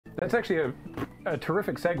That's actually a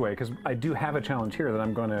terrific segue, because I do have a challenge here that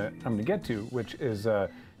I'm gonna get to, which is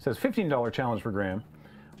says $15 challenge for Graham.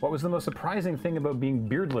 What was the most surprising thing about being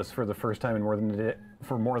beardless for the first time in more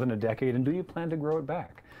than a decade, and do you plan to grow it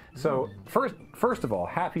back? So first of all,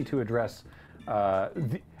 happy to address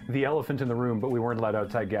the elephant in the room, but we weren't allowed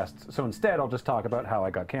outside guests. So instead, I'll just talk about how I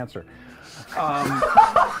got cancer.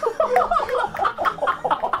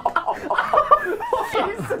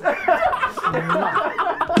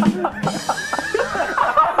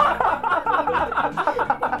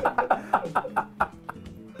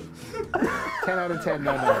 10 out of 10,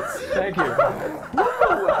 no notes. Thank you.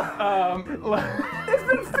 It's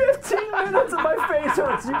been 15 minutes and my face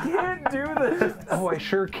hurts. You can't do this. Oh, I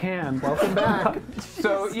sure can. Welcome back.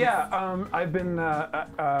 So yeah, I've been.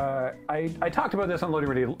 I talked about this on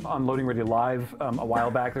Loading Ready Live a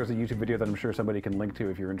while back. There's a YouTube video that I'm sure somebody can link to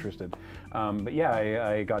if you're interested. But yeah,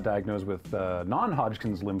 I got diagnosed with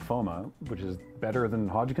non-Hodgkin's lymphoma, which is better than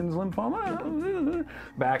Hodgkin's lymphoma,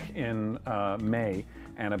 back in May,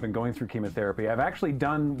 and I've been going through chemotherapy. I've actually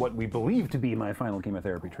done what we believe to be my final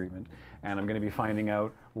chemotherapy treatment, and I'm going to be finding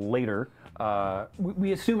out later.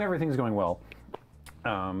 We assume everything's going well.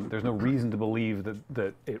 There's no reason to believe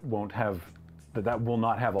that it won't have, that will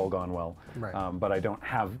not have all gone well. Right. But I don't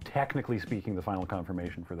have, technically speaking, the final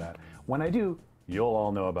confirmation for that. When I do, you'll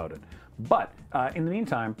all know about it. But in the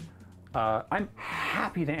meantime, I'm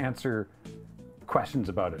happy to answer questions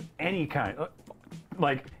about it, any kind.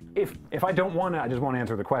 Like, if I don't want to, I just won't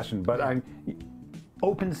answer the question. But I'm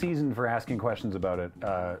open season for asking questions about it.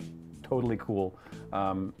 Totally cool.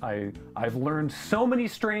 I've learned so many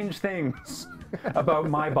strange things about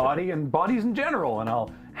my body and bodies in general, and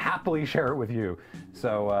I'll happily share it with you.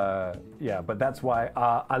 So yeah, but that's why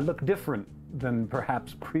I look different than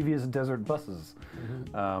perhaps previous desert buses.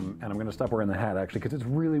 And I'm going to stop wearing the hat, actually, because it's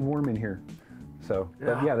really warm in here. So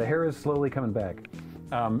but yeah, the hair is slowly coming back.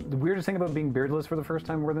 The weirdest thing about being beardless for the first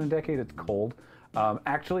time in more than a decade, it's cold.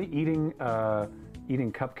 Actually, eating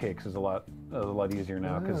cupcakes is a lot easier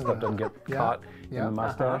now, because stuff doesn't get caught in the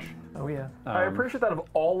mustache. Oh yeah. I appreciate that of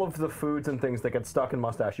all of the foods and things that get stuck in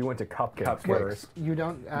mustache, you went to cupcakes first. You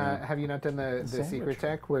don't, have you not done the secret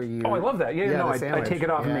tech where you... Oh, I love that. Yeah, no, I take it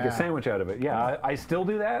off and make a Yeah. sandwich out of it. Yeah, I still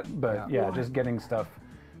do that, but yeah, just getting stuff,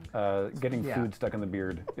 getting food stuck in the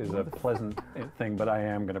beard is a pleasant thing, but I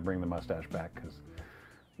am going to bring the mustache back, because,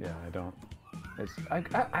 yeah, I don't... It's,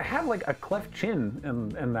 I have like a cleft chin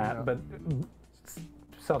and that, but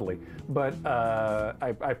subtly. But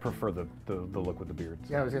I prefer the look with the beard.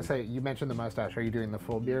 So. Yeah, I was gonna say, you mentioned the mustache. Are you doing the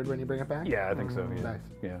full beard when you bring it back? Yeah, I think so. Yeah, nice.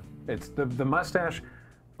 Yeah. It's the mustache.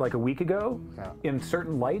 Like a week ago, in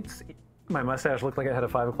certain lights, my mustache looked like it had a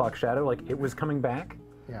 5 o'clock shadow. Like it was coming back.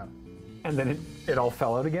 Yeah. And then it all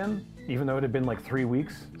fell out again, even though it had been like 3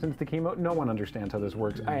 weeks since the chemo. No one understands how this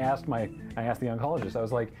works. I asked the oncologist. I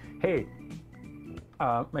was like, hey.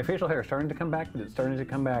 My facial hair is starting to come back, but it's starting to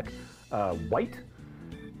come back white.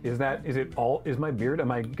 Is my beard,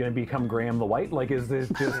 am I going to become Graham the White? Like, is this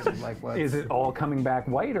just, is it all coming back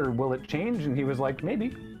white, or will it change? And he was like,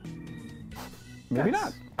 maybe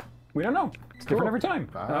not. We don't know. It's different every time.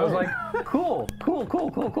 And I was like, cool,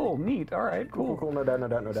 neat, all right, cool. No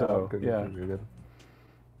doubt. So, Good.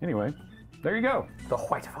 Anyway, there you go. The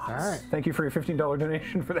White Fox. All right. Thank you for your $15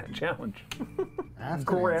 donation for that challenge.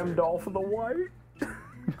 Graham Dolph the White.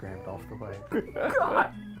 Graham Dolph the White.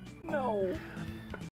 God, no.